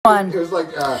It was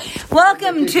like,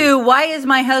 Welcome to Why Is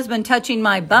My Husband Touching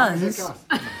My Buns?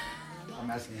 I'm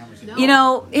asking how much. You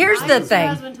know, here's the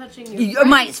thing.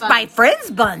 My friend's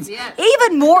buns.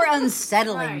 Even more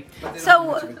unsettling.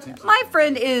 So, my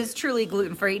friend is truly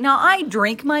gluten-free. Now, I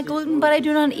drink my gluten, but I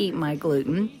do not eat my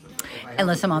gluten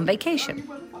unless I'm on vacation.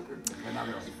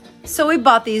 So, we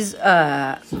bought these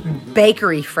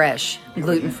bakery fresh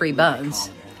gluten-free buns.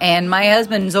 And my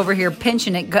husband's over here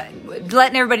pinching it,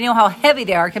 letting everybody know how heavy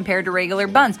they are compared to regular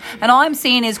buns. And all I'm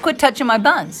saying is quit touching my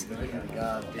buns.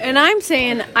 And I'm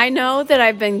saying I know that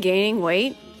I've been gaining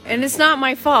weight, and it's not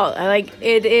my fault.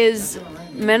 It is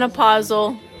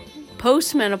menopausal,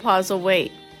 postmenopausal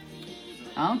weight.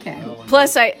 Okay.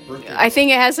 Plus, I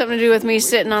think it has something to do with me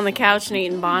sitting on the couch and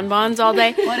eating bonbons all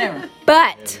day. Whatever.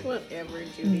 But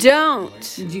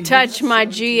don't touch my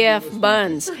GF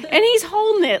buns. And he's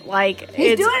holding it like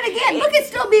He's doing it again. Look, it's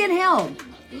still being held.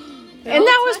 And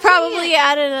that was probably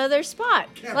at another spot.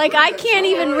 Like, I can't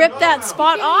even rip that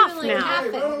spot off now.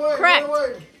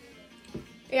 Correct.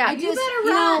 Yeah. You better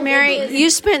run. Mary, you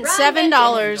spent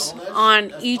 $7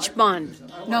 on each bun.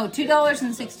 No,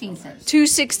 $2.16.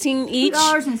 $2.16 each.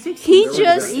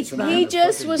 $2.16. He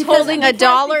just was holding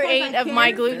 $1.08 of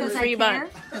my gluten-free bun.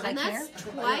 And that's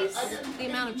twice the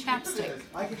amount of chapstick.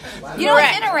 You know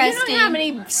what's interesting? You know how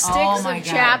many sticks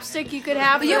of chapstick you could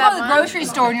have? But you go to the grocery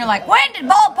store and you're like, when did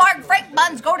ballpark freight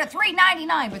buns go to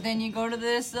 $3.99? But then you go to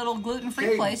this little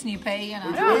gluten-free place and you pay,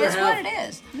 it's what it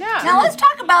is. Yeah. Now let's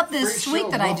talk about this sweet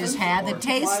that I just had that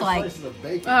tastes like,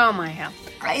 oh my hell.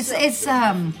 it's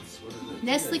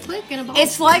Nestle Quick in a bowl.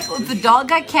 It's like if the dog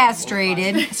got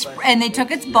castrated and they took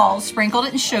its balls, sprinkled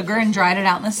it in sugar, and dried it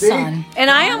out in the sun.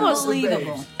 And I almost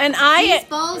Unbelievable. And These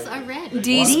balls are red.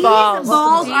 These balls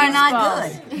are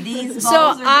not good. These balls so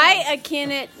are I akin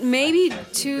it maybe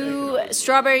to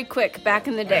Strawberry Quick back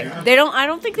in the day. I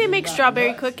don't think they make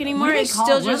Strawberry Quick anymore. It's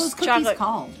still just chocolate.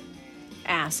 Called?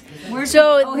 Ass.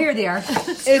 Oh, here they are.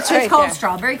 It's right called there.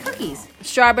 strawberry cookies.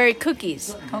 Strawberry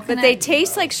cookies. Coconut. But they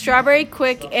taste like Strawberry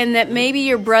Quick, and that maybe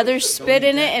your brother spit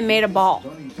in it and made a ball.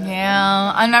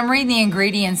 Yeah, and I'm reading the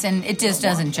ingredients, and it just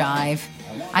doesn't jive.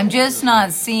 I'm just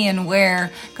not seeing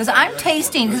where, because I'm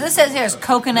tasting, because it says there's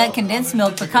coconut, condensed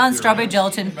milk, pecan, strawberry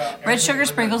gelatin, red sugar,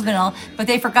 sprinkles, vanilla, but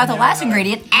they forgot the last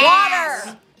ingredient,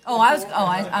 water. I'm sorry.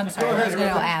 I was going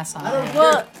to go ass on it.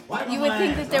 Well, you would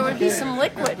think that there would be some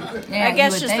liquid. Yeah, I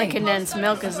guess you would just think. the condensed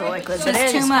milk is the liquid. It's But just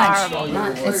it too is much.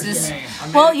 horrible. It's just,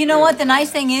 well, you know what? The nice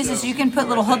thing is you can put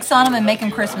little hooks on them and make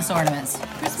them Christmas ornaments.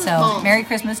 So, Merry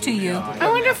Christmas to you. I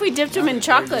wonder if we dipped them in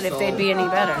chocolate if they'd be any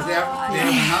better.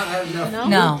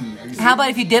 No. How about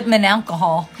if you dip them in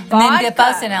alcohol and then dip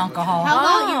us in alcohol? How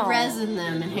about you resin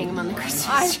them and hang them on the Christmas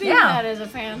I tree? think that is a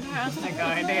fantastic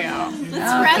idea.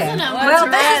 Let's resin them. Well,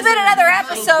 this has been another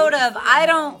episode of I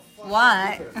Don't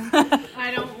What.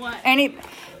 I don't want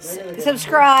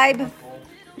Subscribe.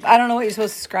 I don't know what you're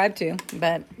supposed to subscribe to,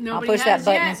 but I'll push that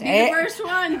button. Be the first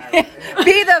one.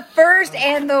 Be the first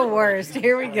and the worst.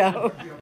 Here we go.